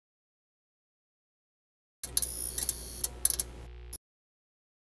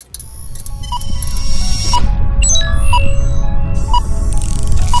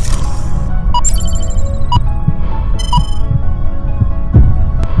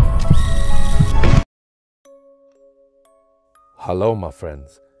Hello my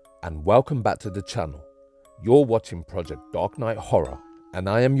friends, and welcome back to the channel. You're watching Project Dark Knight Horror, and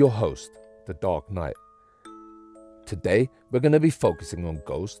I am your host, The Dark Knight. Today, we're going to be focusing on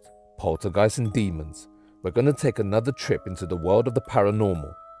ghosts, poltergeists and demons. We're going to take another trip into the world of the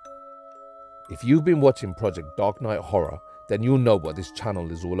paranormal. If you've been watching Project Dark Knight Horror, then you'll know what this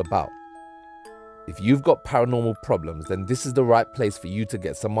channel is all about. If you've got paranormal problems, then this is the right place for you to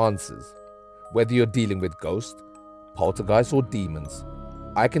get some answers. Whether you're dealing with ghosts, poltergeists or demons,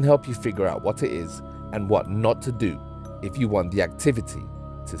 I can help you figure out what it is and what not to do if you want the activity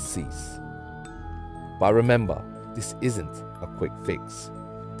to cease. But remember, this isn't a quick fix.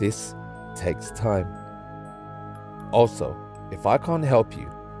 This takes time. Also, if I can't help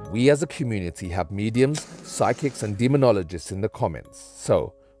you, we as a community have mediums, psychics and demonologists in the comments.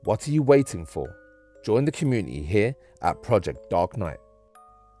 So, what are you waiting for? Join the community here at Project Dark Knight.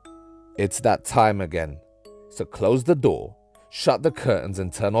 It's that time again. So close the door, shut the curtains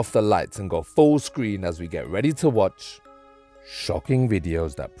and turn off the lights and go full screen as we get ready to watch shocking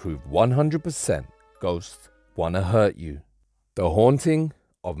videos that prove 100% ghosts wanna hurt you. The Haunting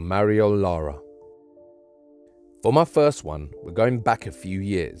of Mario Lara. For my first one, we're going back a few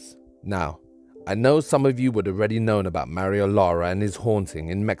years. Now, I know some of you would have already known about Mario Lara and his haunting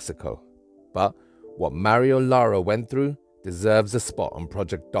in Mexico, but what Mario Lara went through deserves a spot on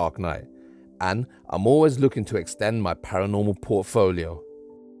Project Dark Knight, and I'm always looking to extend my paranormal portfolio.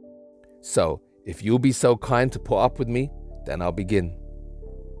 So, if you'll be so kind to put up with me, then I'll begin.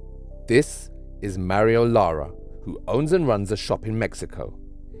 This is Mario Lara, who owns and runs a shop in Mexico.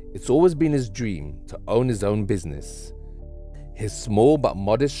 It's always been his dream to own his own business. His small but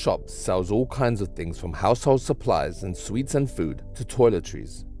modest shop sells all kinds of things from household supplies and sweets and food to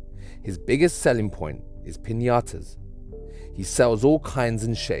toiletries. His biggest selling point is piñatas. He sells all kinds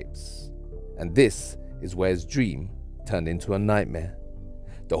and shapes, and this is where his dream turned into a nightmare.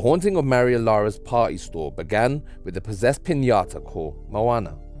 The haunting of Mario Lara's party store began with a possessed piñata called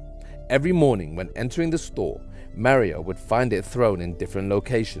Moana. Every morning when entering the store, Mario would find it thrown in different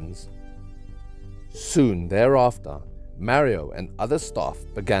locations. Soon thereafter, Mario and other staff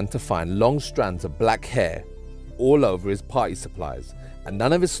began to find long strands of black hair all over his party supplies, and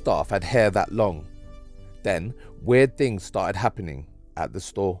none of his staff had hair that long. Then, weird things started happening at the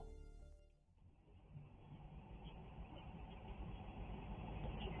store.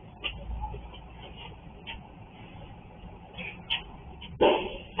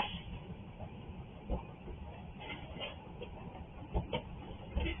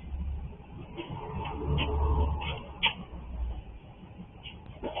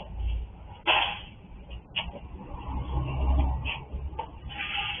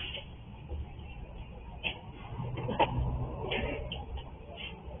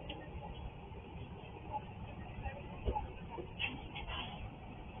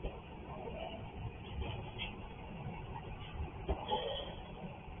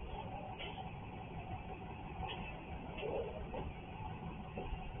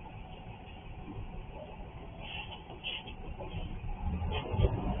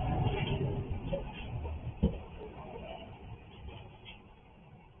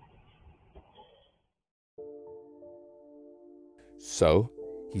 So,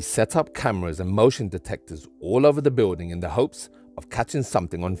 he set up cameras and motion detectors all over the building in the hopes of catching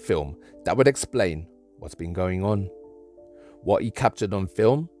something on film that would explain what's been going on. What he captured on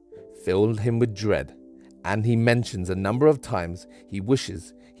film filled him with dread, and he mentions a number of times he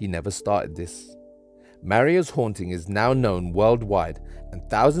wishes he never started this. Mario's haunting is now known worldwide, and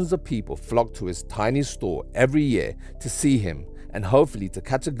thousands of people flock to his tiny store every year to see him and hopefully to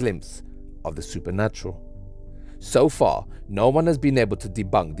catch a glimpse of the supernatural. So far, no one has been able to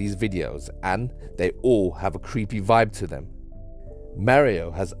debunk these videos, and they all have a creepy vibe to them.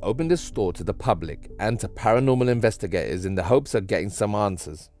 Mario has opened his store to the public and to paranormal investigators in the hopes of getting some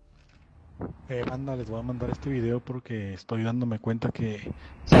answers. Banda, les voy a mandar este video porque estoy dándome cuenta que...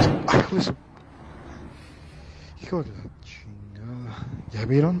 ¡Ay, hijo de su... Hijo de la chingada! ¿Ya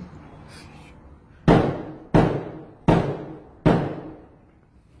vieron?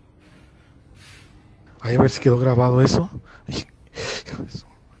 Ay, a ver si quedó grabado eso. Ay, hijo de su...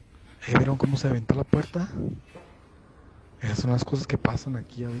 ¿Vieron cómo se aventó la puerta? Esas son las cosas que pasan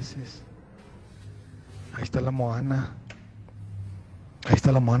aquí a veces. Ahí está la Moana. Ahí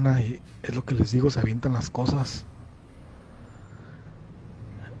está la Moana y es lo que les digo, se avientan las cosas.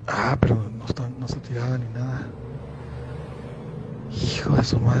 Ah, pero no está tirada ni nada. Hijo de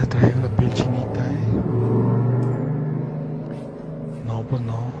su madre, trae la piel chinita, No, pues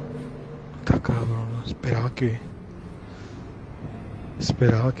no. Está cabrón.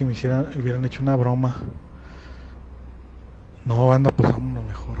 Esperaba que me hubieran hecho una broma. No, anda, pues vámonos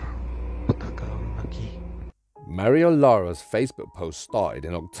mejor. Está cabrón aquí. Mario Lara's Facebook post started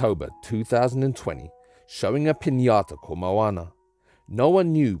in October 2020, showing a piñata called Moana. No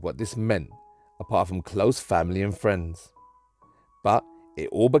one knew what this meant, apart from close family and friends. But it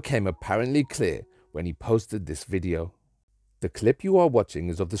all became apparently clear when he posted this video. The clip you are watching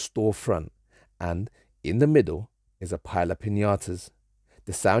is of the storefront, and in the middle is a pile of piñatas.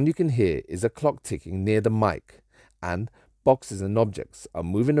 The sound you can hear is a clock ticking near the mic, and boxes and objects are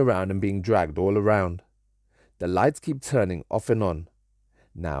moving around and being dragged all around. The lights keep turning off and on.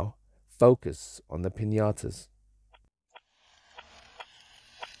 Now, focus on the piñatas.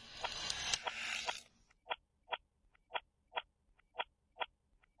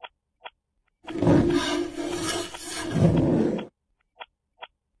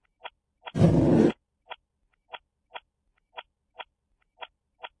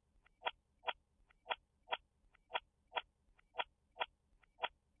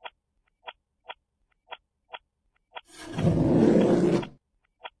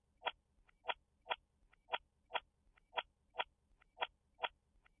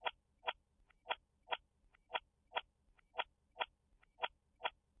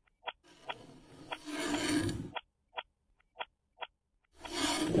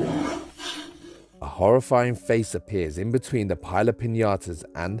 A horrifying face appears in between the pile of piñatas,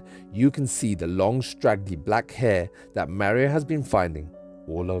 and you can see the long straggly black hair that Mario has been finding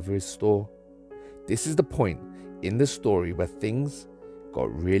all over his store. This is the point in the story where things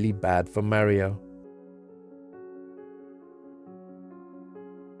got really bad for Mario.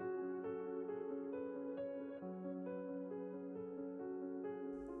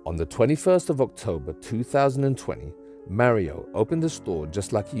 On the 21st of October 2020, Mario opened the store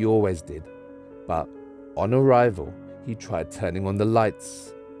just like he always did. But on arrival, he tried turning on the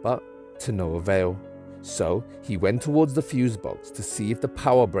lights, but to no avail. So he went towards the fuse box to see if the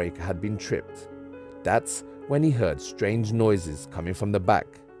power breaker had been tripped. That's when he heard strange noises coming from the back,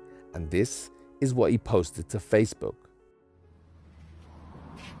 and this is what he posted to Facebook.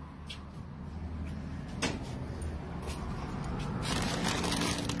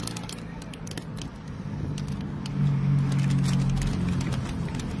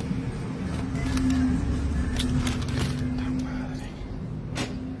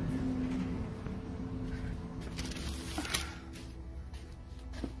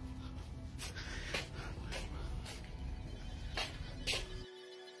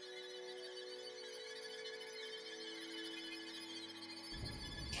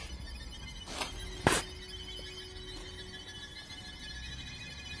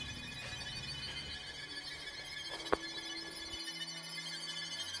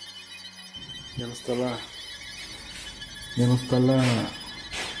 Ya no está la...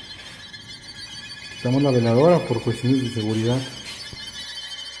 Quitamos la veladora por cuestiones de seguridad.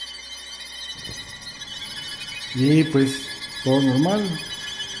 Y pues todo normal.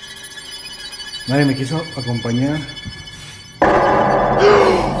 Nadie me quiso acompañar.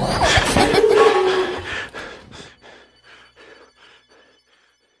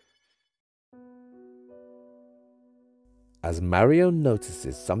 As Mario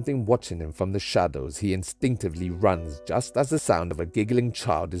notices something watching him from the shadows, he instinctively runs just as the sound of a giggling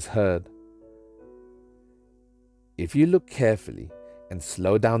child is heard. If you look carefully and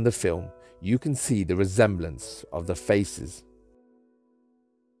slow down the film, you can see the resemblance of the faces.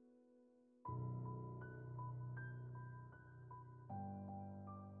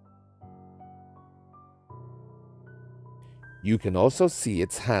 You can also see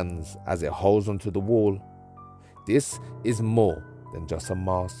its hands as it holds onto the wall. This is more than just a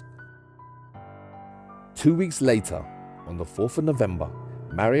mask. 2 weeks later, on the 4th of November,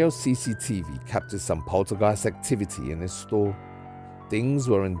 Mario's CCTV captured some poltergeist activity in his store. Things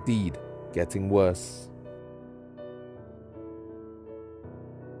were indeed getting worse.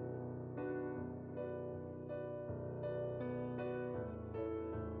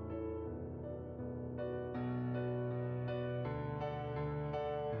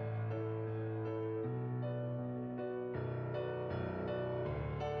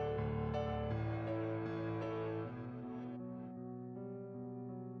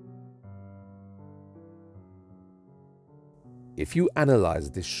 If you analyze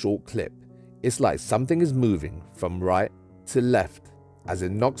this short clip, it's like something is moving from right to left as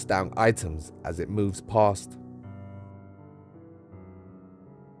it knocks down items as it moves past.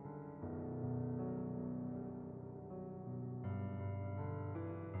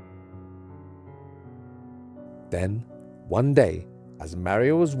 Then, one day, as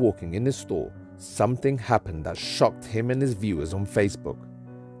Mario was walking in his store, something happened that shocked him and his viewers on Facebook.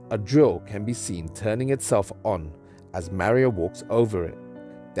 A drill can be seen turning itself on as Mario walks over it.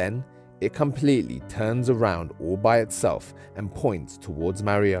 Then it completely turns around all by itself and points towards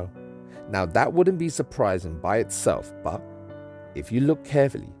Mario. Now that wouldn't be surprising by itself, but if you look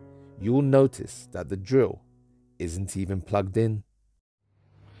carefully, you will notice that the drill isn't even plugged in.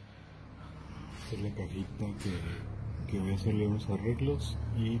 Esta es la cajita que voy a hacerle unos arreglos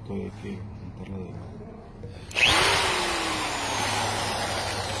y todavía hay que montarla de nuevo.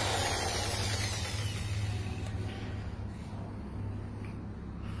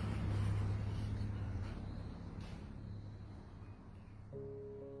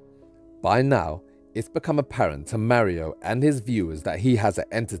 By now, it's become apparent to Mario and his viewers that he has an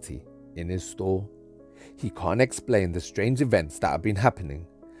entity in his store. He can't explain the strange events that have been happening,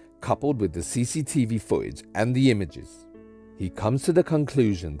 coupled with the CCTV footage and the images. He comes to the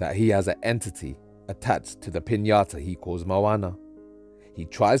conclusion that he has an entity attached to the piñata he calls Moana. He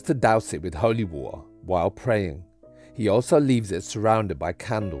tries to douse it with holy water while praying. He also leaves it surrounded by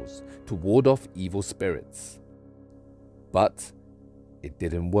candles to ward off evil spirits. But it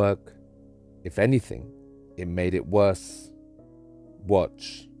didn't work. If anything, it made it worse.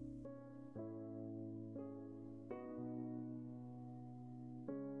 Watch.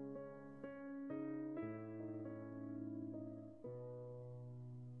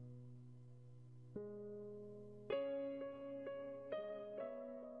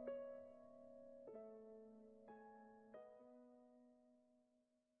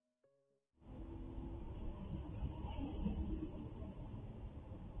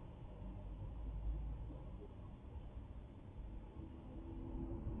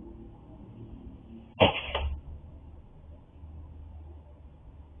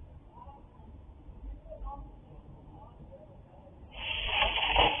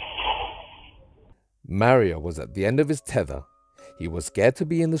 Mario was at the end of his tether. He was scared to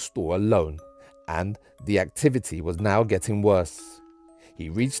be in the store alone, and the activity was now getting worse. He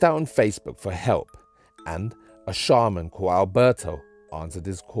reached out on Facebook for help, and a shaman called Alberto answered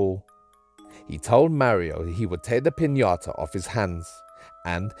his call. He told Mario he would take the piñata off his hands,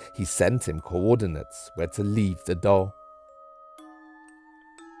 and he sent him coordinates where to leave the doll.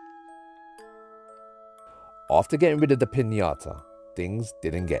 After getting rid of the piñata, things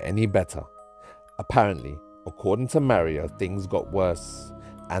didn't get any better. Apparently, according to Mario, things got worse,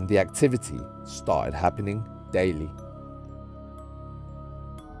 and the activity started happening daily.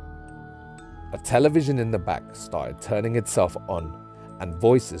 A television in the back started turning itself on, and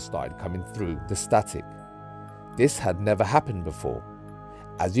voices started coming through the static. This had never happened before.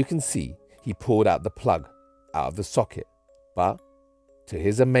 As you can see, he pulled out the plug out of the socket, but to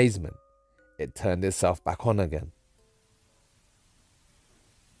his amazement, it turned itself back on again.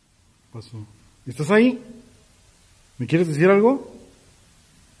 Pasó. ¿Estás ahí? ¿Me quieres decir algo?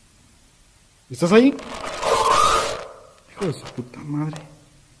 ¿Estás ahí? Hijo de su puta madre.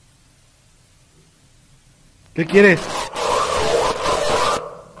 ¿Qué quieres?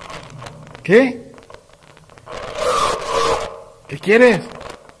 ¿Qué? ¿Qué quieres?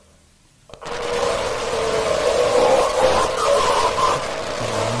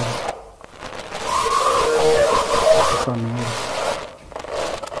 Puta madre.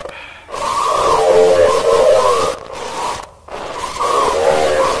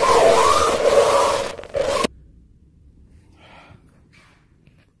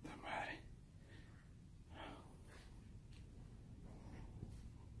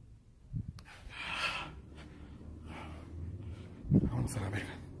 Vamos a la verga.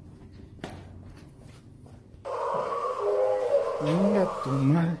 Venga tu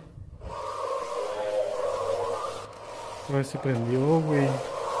madre. A ver si prendió, güey.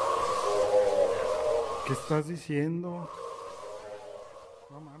 ¿Qué estás diciendo?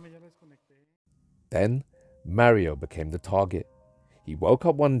 No mames, ya la desconecté. Then, Mario became the target. He woke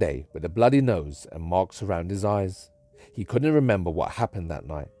up one day with a bloody nose and marks around his eyes. He couldn't remember what happened that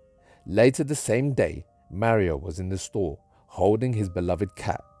night. Later the same day, Mario was in the store holding his beloved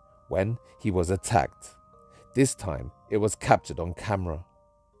cat when he was attacked. This time, it was captured on camera.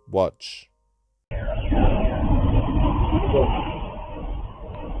 Watch.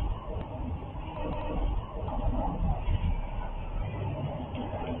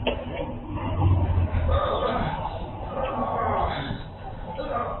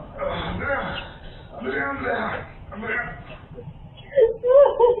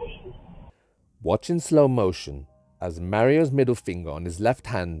 Watch in slow motion as Mario's middle finger on his left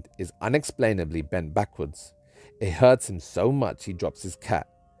hand is unexplainably bent backwards. It hurts him so much he drops his cat.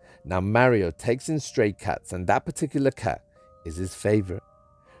 Now Mario takes in stray cats, and that particular cat is his favorite.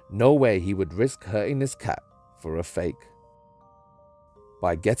 No way he would risk hurting his cat for a fake.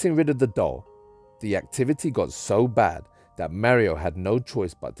 By getting rid of the doll, The activity got so bad that Mario had no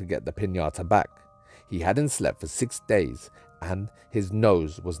choice but to get the piñata back. He hadn't slept for 6 days and his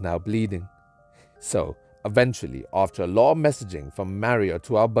nose was now bleeding. So eventually, after a lot of messaging from Mario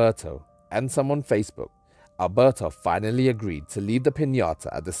to Alberto and some on Facebook, Alberto finally agreed to leave the piñata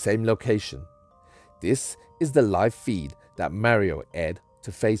at the same location. This is the live feed that Mario aired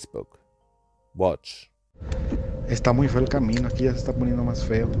to Facebook. Watch. Está muy feo el camino, aquí ya se está poniendo más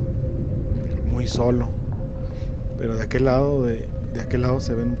feo, muy solo, pero de aquel lado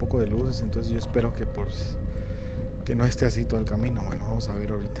se ven un poco de luces, entonces yo espero que no esté así todo el camino. Bueno, vamos a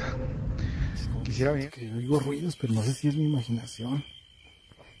ver ahorita. Quisiera ver que oigo ruidos, pero no sé si es mi imaginación.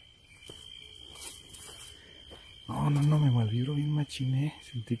 No, me malvibro bien machiné,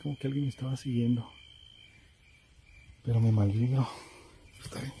 sentí como que alguien me estaba siguiendo, pero me malvibro.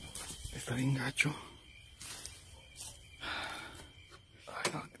 Está bien gacho.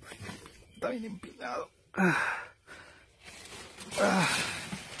 Ay, no, está bien empinado.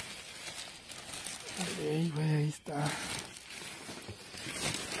 Ey, güey, ahí está.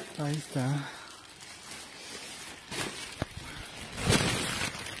 Ahí está.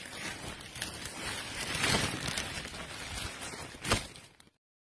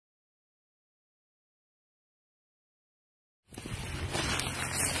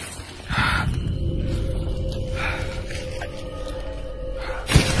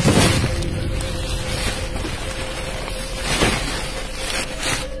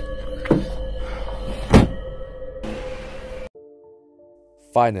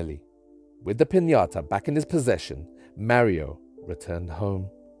 Finally, with the piñata back in his possession, Mario returned home.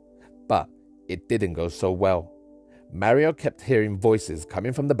 But it didn't go so well. Mario kept hearing voices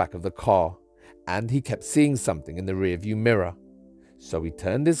coming from the back of the car, and he kept seeing something in the rearview mirror. So he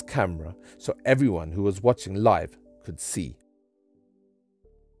turned his camera so everyone who was watching live could see.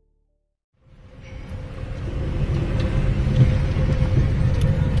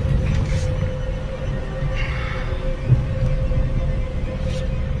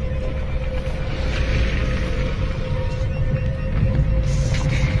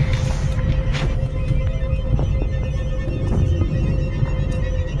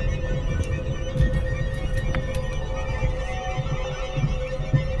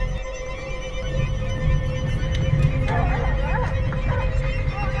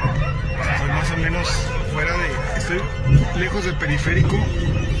 Estoy lejos del periférico,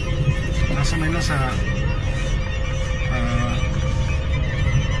 más o menos acá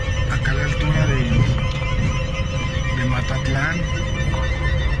a la altura de Matatlán.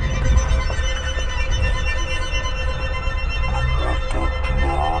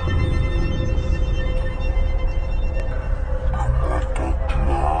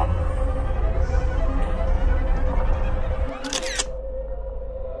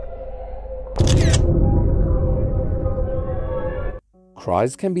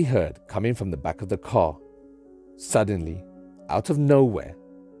 Cries can be heard coming from the back of the car. Suddenly, out of nowhere,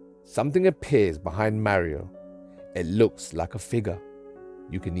 something appears behind Mario. It looks like a figure.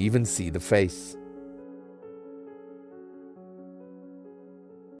 You can even see the face.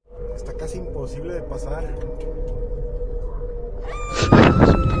 Está casi imposible de pasar.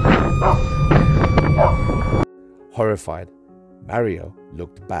 Horrified, Mario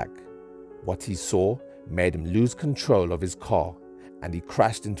looked back. What he saw made him lose control of his car, and he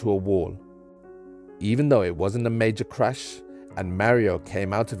crashed into a wall. Even though it wasn't a major crash and Mario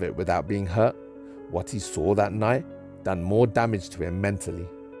came out of it without being hurt, what he saw that night done more damage to him mentally.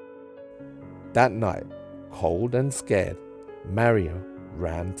 That night, cold and scared, Mario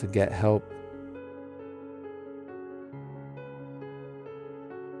ran to get help.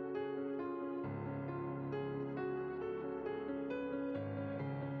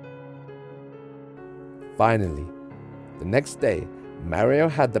 Finally, the next day, Mario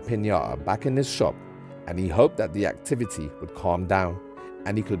had the piñata back in his shop, and he hoped that the activity would calm down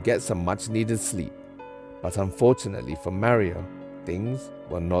and he could get some much needed sleep. But unfortunately for Mario, things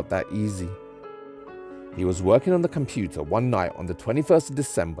were not that easy. He was working on the computer one night on the 21st of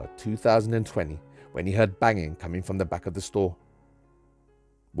December 2020 when he heard banging coming from the back of the store.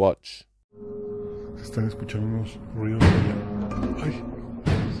 Watch. Se están escuchando unos ruidos allá. Ay.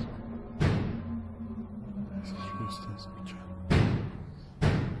 Esos ruidos están escuchando.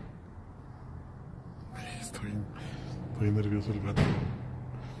 Estoy nervioso el gato.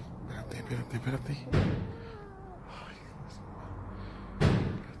 Espérate.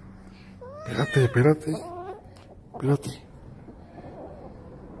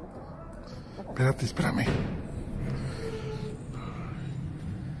 Ay, espérame.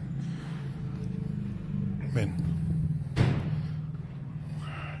 Ven.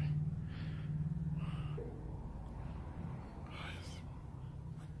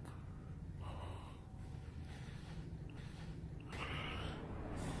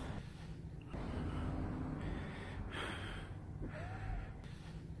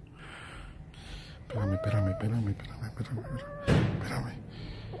 Espérame. Espérame.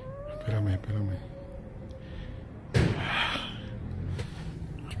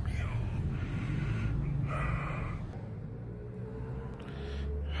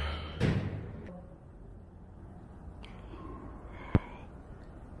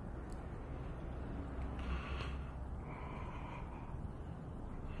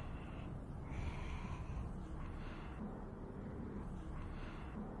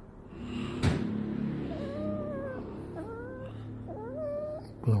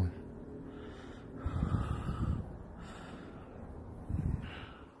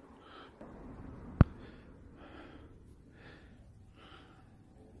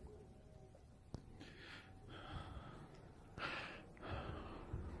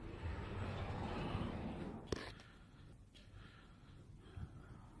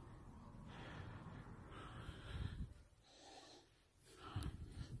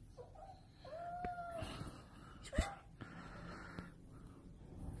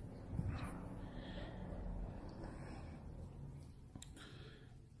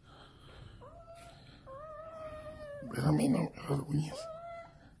 Espérame, no me rasguñes.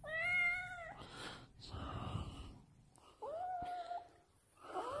 Espérame.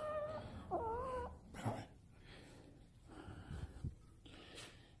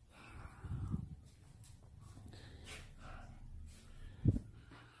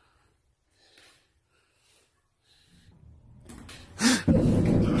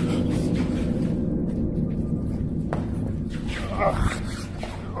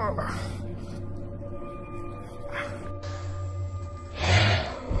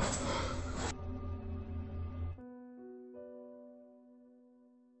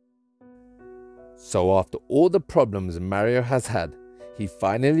 So after all the problems Mario has had, he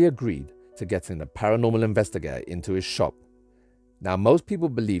finally agreed to getting a paranormal investigator into his shop. Now most people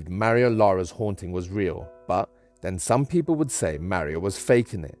believed Mario Lara's haunting was real, but then some people would say Mario was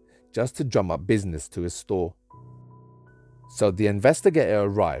faking it just to drum up business to his store. So the investigator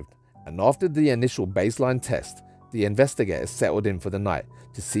arrived, and after the initial baseline test, the investigator settled in for the night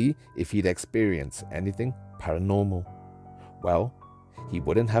to see if he'd experienced anything paranormal. Well, he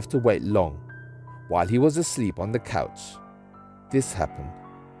wouldn't have to wait long. While he was asleep on the couch, this happened.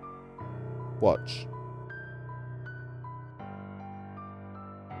 Watch.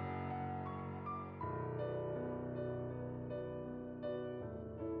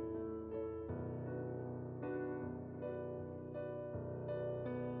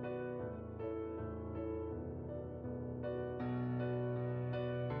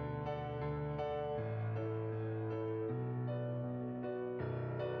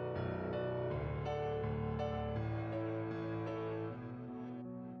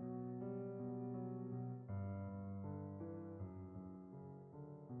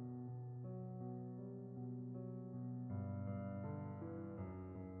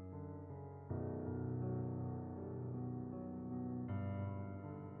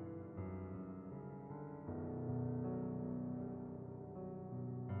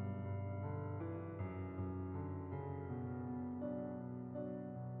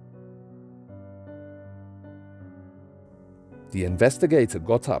 The investigator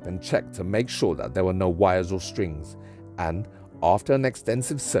got up and checked to make sure that there were no wires or strings, and after an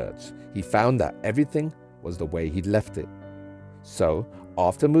extensive search, he found that everything was the way he'd left it. So,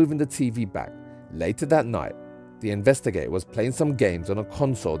 after moving the TV back, later that night, the investigator was playing some games on a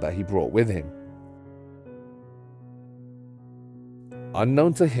console that he brought with him.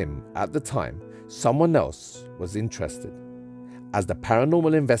 Unknown to him at the time, someone else was interested. As the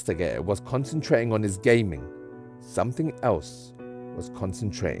paranormal investigator was concentrating on his gaming, something else was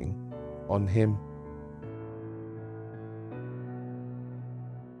concentrating on him.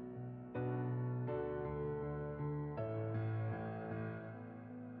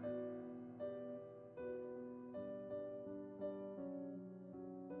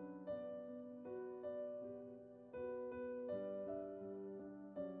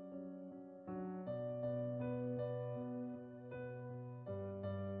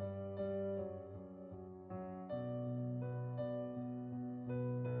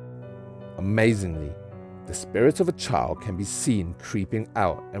 Amazingly, the spirit of a child can be seen creeping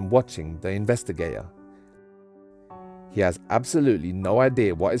out and watching the investigator. He has absolutely no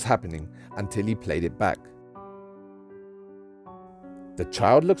idea what is happening until he played it back. The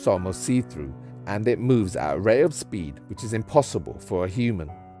child looks almost see-through, and it moves at a rate of speed which is impossible for a human.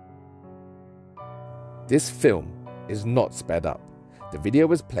 This film is not sped up. The video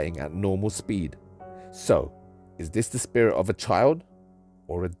is playing at normal speed. So, is this the spirit of a child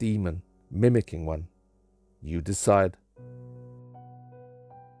or a demon mimicking one? You decide.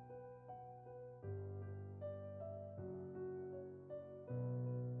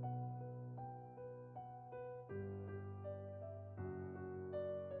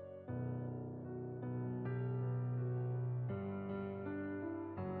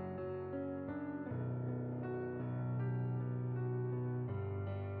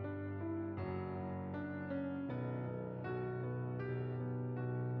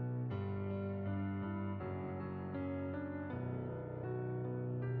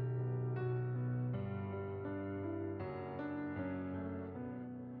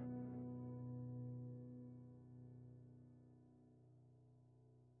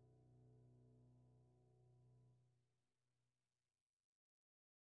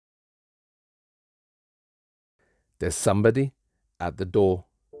 there's somebody at the door.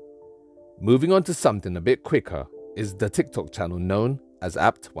 Moving on to something a bit quicker is the TikTok channel known as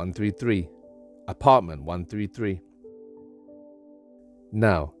Apt133, Apartment 133.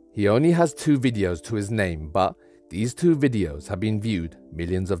 Now, he only has 2 videos to his name, but these 2 videos have been viewed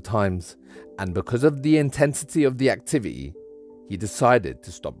millions of times, and because of the intensity of the activity, he decided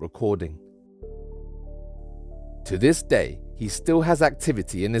to stop recording. To this day, he still has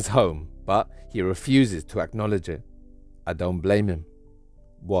activity in his home, but he refuses to acknowledge it. I don't blame him.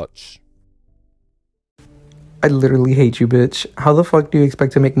 Watch. I literally hate you, bitch. How the fuck do you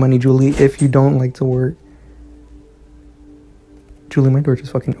expect to make money, Julie, if you don't like to work? Julie, my door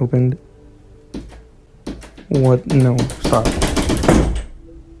just fucking opened. What? No, stop.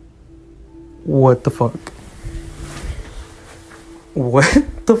 What the fuck? What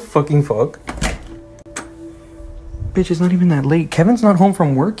the fucking fuck? Bitch, it's not even that late. Kevin's not home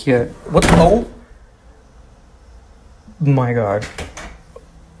from work yet. What the? Oh my god.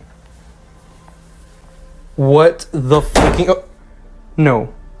 What the fucking? Oh.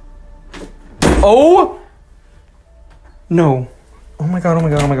 No. Oh! No. Oh my god, oh my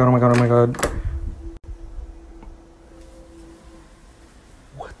god, oh my god, oh my god, oh my god.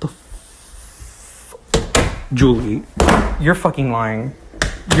 What the Julie, you're fucking lying.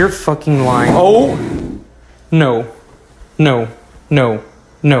 You're fucking lying. Oh! No. No. No.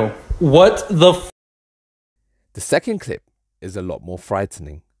 No. What the The second clip is a lot more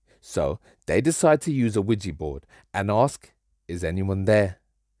frightening. So they decide to use a Ouija board and ask, is anyone there?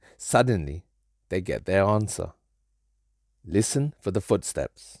 Suddenly, they get their answer. Listen for the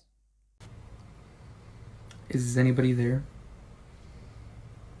footsteps. Is anybody there?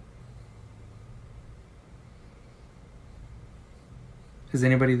 Is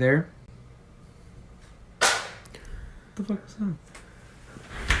anybody there? What the fuck is that?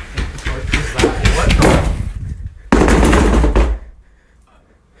 What is that? What the?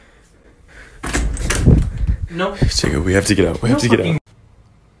 No. Jacob, we have to get out. We have to get out.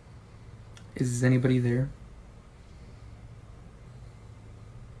 Is anybody there?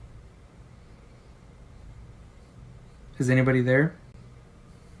 Is anybody there?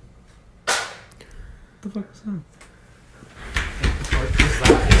 What the fuck is that? What is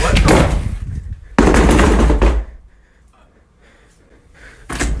that? What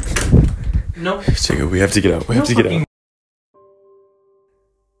the? No. Jacob, we have to get out. We have to get out.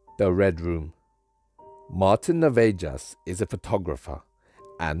 The Red Room. Martin Navejas is a photographer,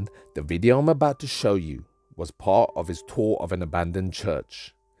 and the video I'm about to show you was part of his tour of an abandoned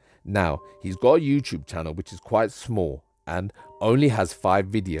church. Now, he's got a YouTube channel which is quite small and only has 5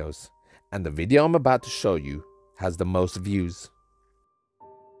 videos, and the video I'm about to show you has the most views.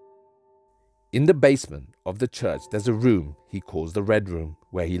 In the basement of the church, there's a room he calls the Red Room,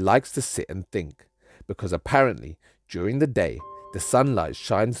 where he likes to sit and think, because apparently during the day the sunlight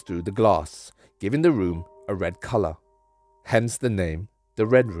shines through the glass, giving the room a red colour, hence the name, the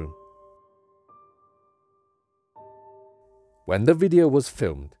Red Room. When the video was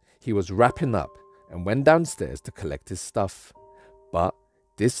filmed, he was wrapping up and went downstairs to collect his stuff, but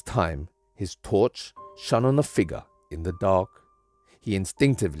this time his torch shone on a figure in the dark. He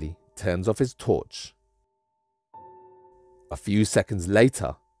instinctively turns off his torch. A few seconds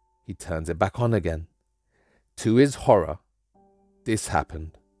later, he turns it back on again. To his horror, this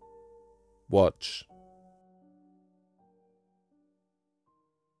happened. Watch.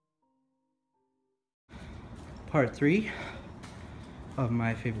 Part 3 of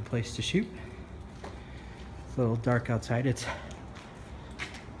my favorite place to shoot. It's a little dark outside. It's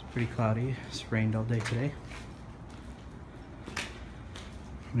pretty cloudy. It's rained all day today.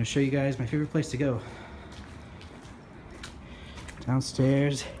 I'm going to show you guys my favorite place to go.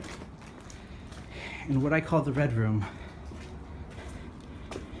 Downstairs in what I call the Red Room.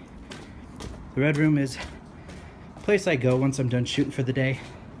 The Red Room is a place I go once I'm done shooting for the day,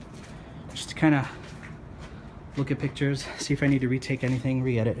 just to kind of look at pictures, see if I need to retake anything,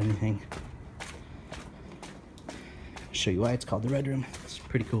 re-edit anything. I'll show you why it's called the Red Room. It's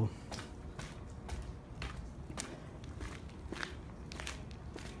pretty cool.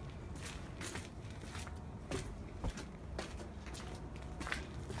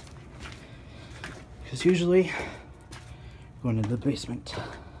 Because usually, going into the basement.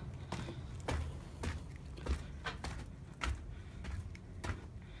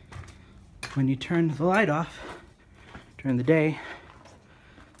 When you turn the light off during the day,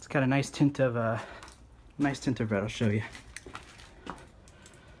 it's got a nice tint of red. I'll show you.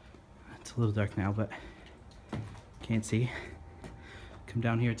 It's a little dark now, but can't see. Come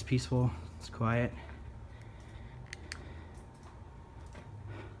down here, it's peaceful, it's quiet.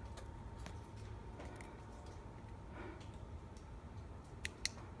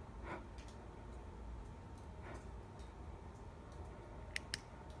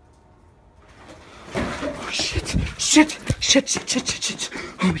 shit, shit, shit, shit, shit, shit.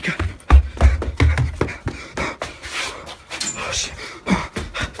 Oh my god. Oh shit.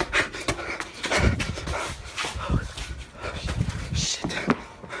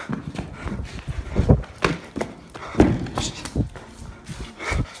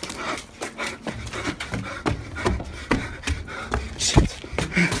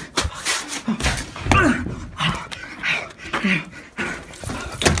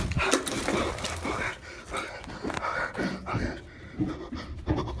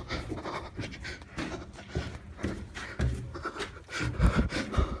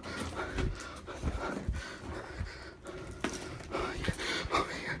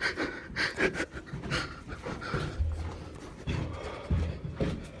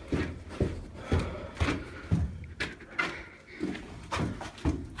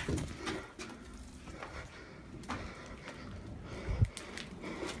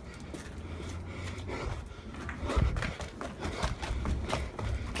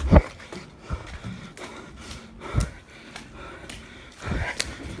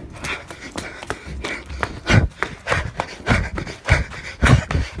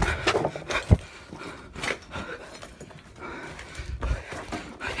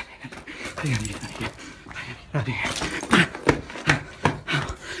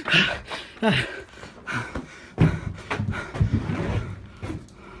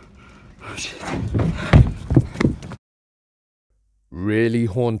 Shit. Really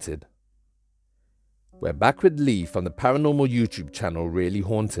haunted. We're back with Lee from the paranormal YouTube channel Really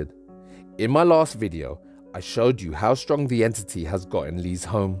Haunted. In my last video, I showed you how strong the entity has got in Lee's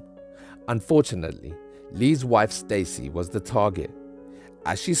home. Unfortunately, Lee's wife Stacy was the target.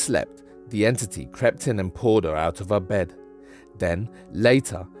 As she slept, the entity crept in and pulled her out of her bed. Then,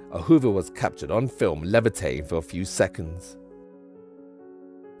 later, a Hoover was captured on film levitating for a few seconds.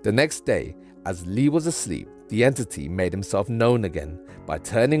 The next day, as Lee was asleep, the entity made himself known again by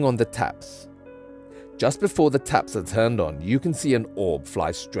turning on the taps. Just before the taps are turned on, you can see an orb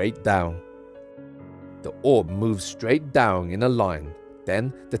fly straight down. The orb moves straight down in a line,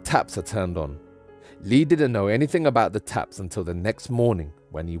 then the taps are turned on. Lee didn't know anything about the taps until the next morning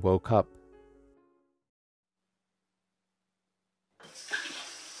when he woke up.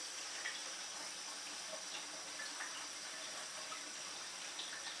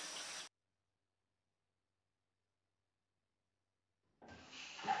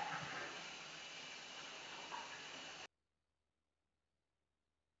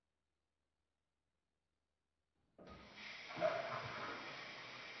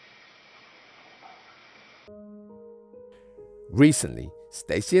 Recently,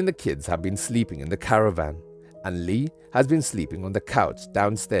 Stacy and the kids have been sleeping in the caravan, and Lee has been sleeping on the couch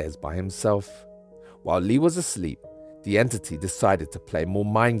downstairs by himself. While Lee was asleep, the entity decided to play more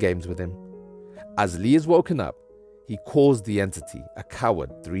mind games with him. As Lee is woken up, he calls the entity a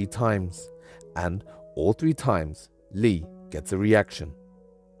coward 3 times, and all 3 times, Lee gets a reaction.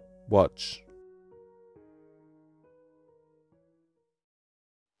 Watch.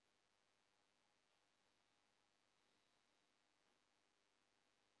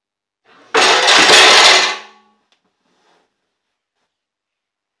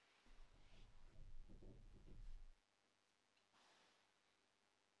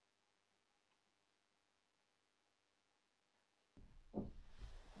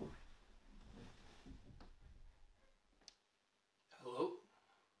 Hello?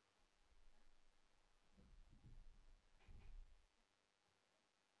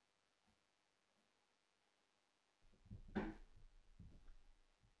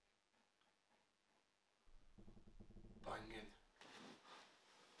 Banging.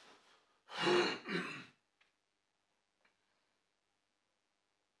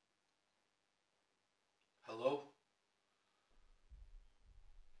 Hello?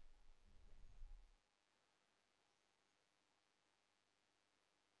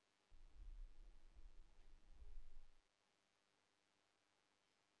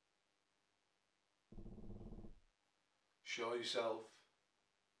 Show yourself.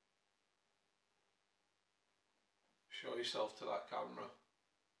 Show yourself to that camera.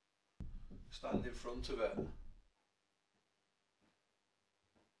 Stand in front of it.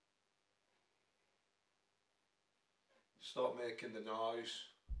 Stop making the noise.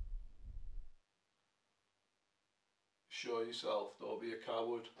 Show yourself, don't be a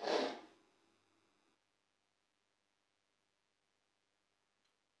coward.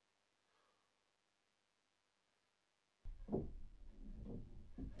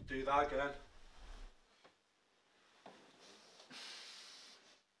 Do that again.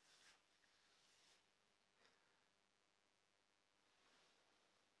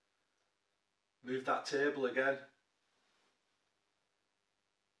 Move that table again.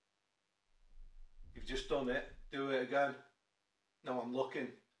 just done it. Do it again. No, I'm looking.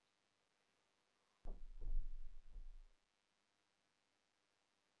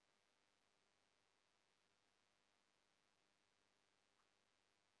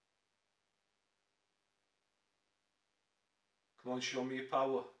 Come on, show me your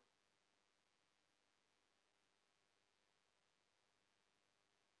power.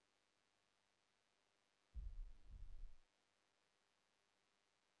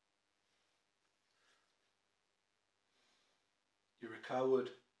 You're a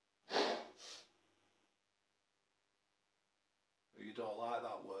coward. You don't like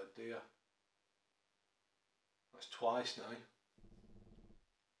that word, do you? That's twice now.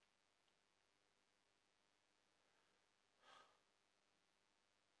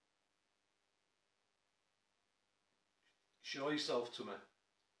 Show yourself to me.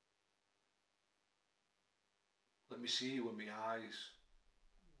 Let me see you with my eyes.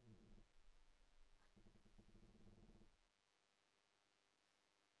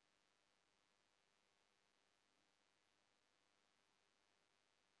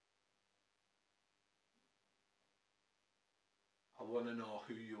 I want to know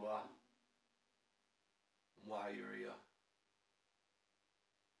who you are and why you're here.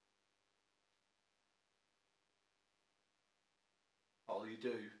 All you do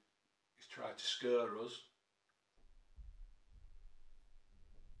is try to scare us.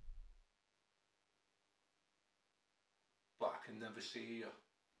 But I can never see you.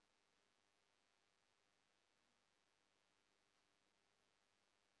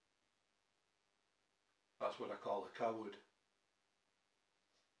 That's what I call a coward.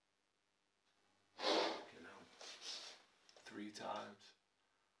 You know, 3 times.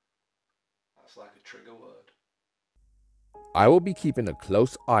 That's like a trigger word. I will be keeping a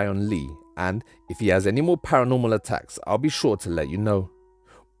close eye on Lee, and if he has any more paranormal attacks, I'll be sure to let you know.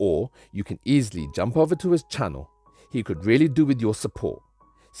 Or you can easily jump over to his channel. He could really do with your support.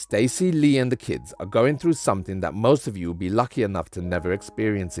 Stacy, Lee and the kids are going through something that most of you will be lucky enough to never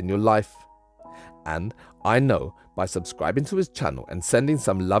experience in your life. And I know by subscribing to his channel and sending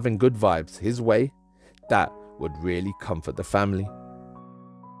some love and good vibes his way, that would really comfort the family.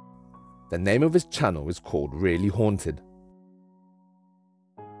 The name of his channel is called Really Haunted.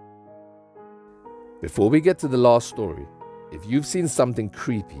 Before we get to the last story, if you've seen something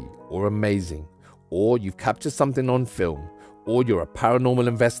creepy or amazing, or you've captured something on film, or you're a paranormal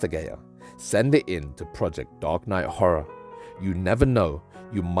investigator, send it in to Project Dark Knight Horror. You never know,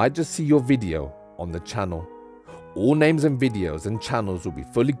 you might just see your video on the channel. All names and videos and channels will be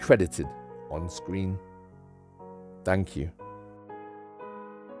fully credited on screen. Thank you.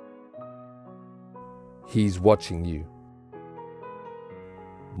 He's watching you.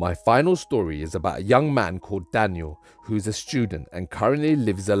 My final story is about a young man called Daniel who's a student and currently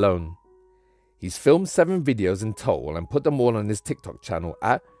lives alone. He's filmed 7 videos in total and put them all on his TikTok channel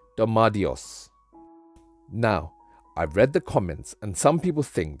at Domadios. Now, I've read the comments and some people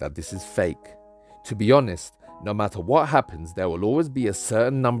think that this is fake. To be honest, no matter what happens, there will always be a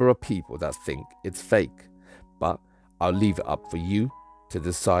certain number of people that think it's fake. But I'll leave it up for you to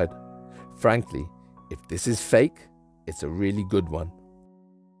decide. Frankly, if this is fake, it's a really good one.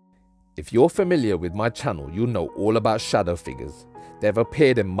 If you're familiar with my channel, you'll know all about shadow figures. They've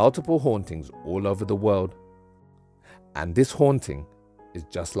appeared in multiple hauntings all over the world. And this haunting is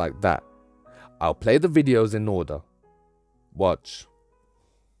just like that. I'll play the videos in order. Watch.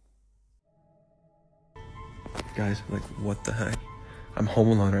 Guys, like, what the heck? I'm home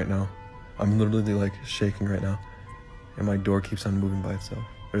alone right now. I'm literally, like, shaking right now. And my door keeps on moving by itself.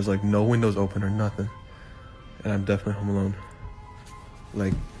 There's, like, no windows open or nothing. And I'm definitely home alone.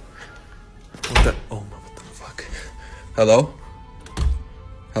 Like, what the? Oh, what the fuck? Hello?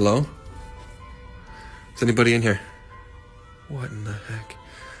 Hello? Is anybody in here? What in the heck?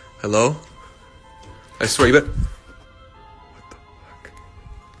 Hello? I swear you bet. What the fuck?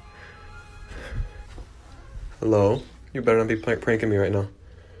 Hello? You better not be pranking me right now.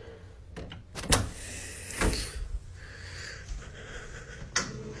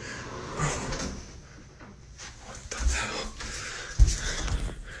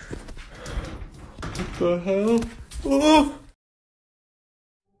 What the hell? Oh!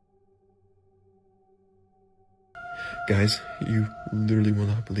 Guys, you literally will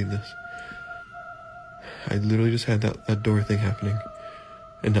not believe this. I literally just had that door thing happening.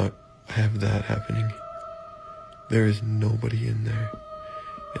 And now I have that happening. There is nobody in there.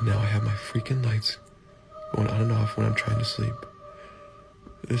 And now I have my freaking lights going on and off when I'm trying to sleep.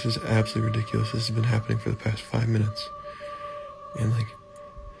 This is absolutely ridiculous. This has been happening for the past 5 minutes. And like,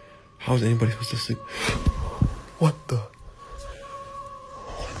 how is anybody supposed to sleep? What the?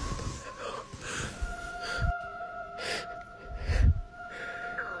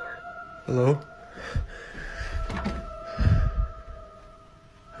 Hello?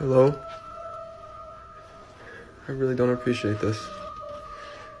 Hello? I really don't appreciate this.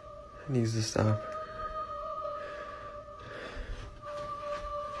 It needs to stop.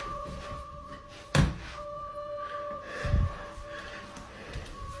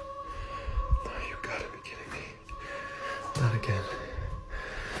 You gotta be kidding me. Not again.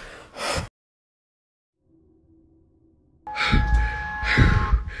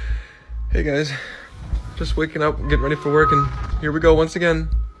 Hey guys, just waking up, getting ready for work, and here we go once again.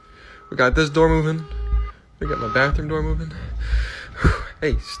 We got this door moving. We got my bathroom door moving.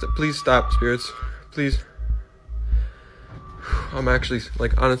 Hey, please stop, spirits. Please. I'm actually,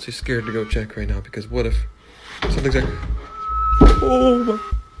 like, honestly scared to go check right now, because what if something's like... Oh my...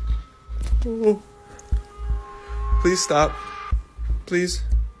 Oh. Please stop. Please.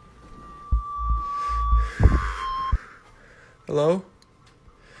 Hello?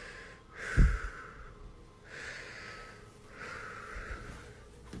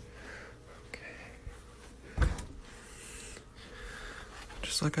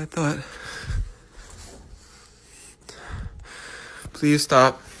 Just like I thought. Please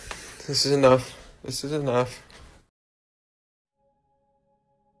stop. This is enough. This is enough.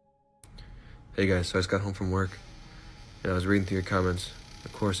 Hey guys, so I just got home from work and I was reading through your comments.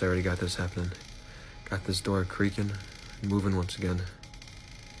 Of course I already got this happening. Got this door creaking, moving once again.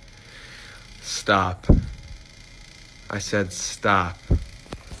 Stop. I said stop.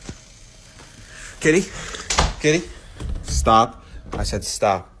 Kitty? Kitty? Stop. I said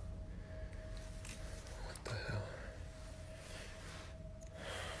stop. What the hell?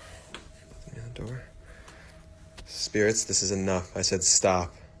 Nothing in the door. Spirits, this is enough. I said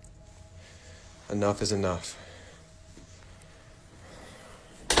stop. Enough is enough.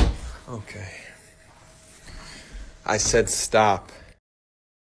 Okay. I said stop.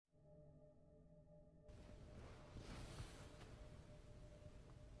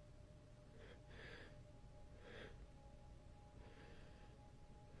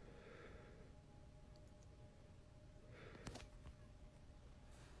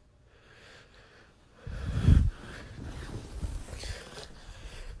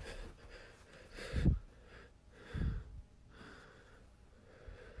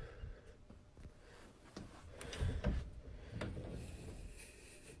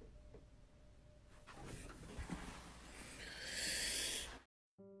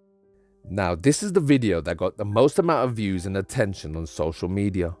 Now, this is the video that got the most amount of views and attention on social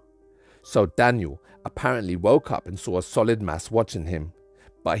media. So Daniel apparently woke up and saw a solid mass watching him,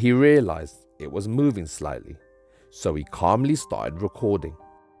 but he realized it was moving slightly, so he calmly started recording.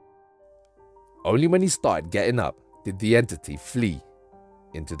 Only when he started getting up did the entity flee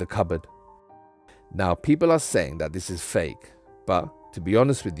into the cupboard. Now, people are saying that this is fake, but to be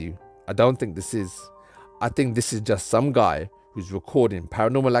honest with you, I don't think this is. I think this is just some guy who's recording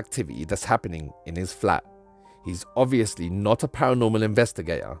paranormal activity that's happening in his flat. He's obviously not a paranormal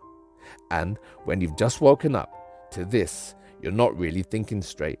investigator. And when you've just woken up to this, you're not really thinking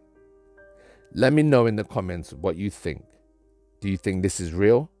straight. Let me know in the comments what you think. Do you think this is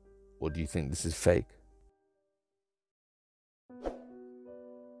real, or do you think this is fake?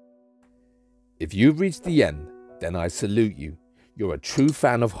 If you've reached the end, then I salute you. You're a true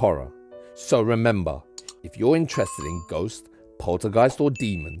fan of horror. So remember, if you're interested in ghosts, poltergeist or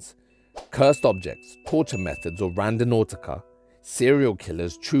demons, cursed objects, torture methods or Randonautica, serial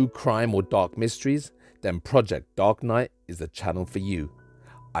killers, true crime or dark mysteries, then Project Dark Knight is the channel for you.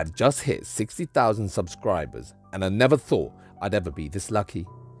 I've just hit 60,000 subscribers and I never thought I'd ever be this lucky.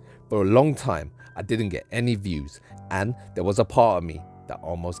 For a long time, I didn't get any views and there was a part of me that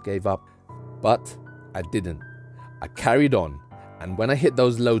almost gave up. But I didn't. I carried on, and when I hit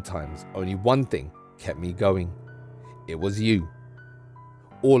those low times, only one thing kept me going. It was you.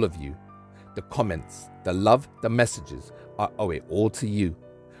 All of you. The comments, the love, the messages, I owe it all to you.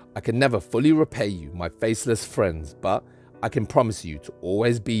 I can never fully repay you, my faceless friends, but I can promise you to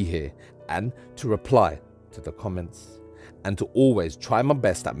always be here and to reply to the comments and to always try my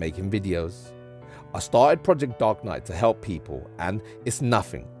best at making videos. I started Project Dark Knight to help people, and it's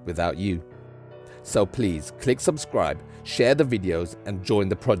nothing without you. So please click subscribe, share the videos and join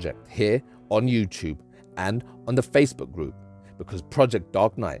the project here on YouTube and on the Facebook group, because Project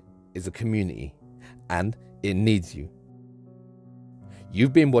Dark Knight is a community and it needs you.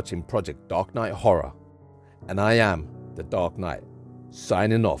 You've been watching Project Dark Knight Horror and I am the Dark Knight,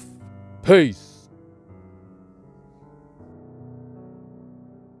 signing off. Peace!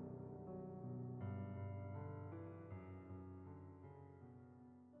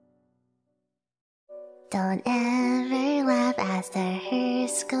 Don't ever have as the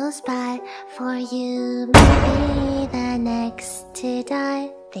hearse goes by. For you may be the next to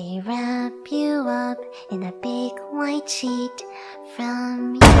die. They wrap you up in a big white sheet,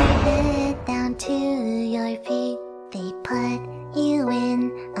 from your head down to your feet.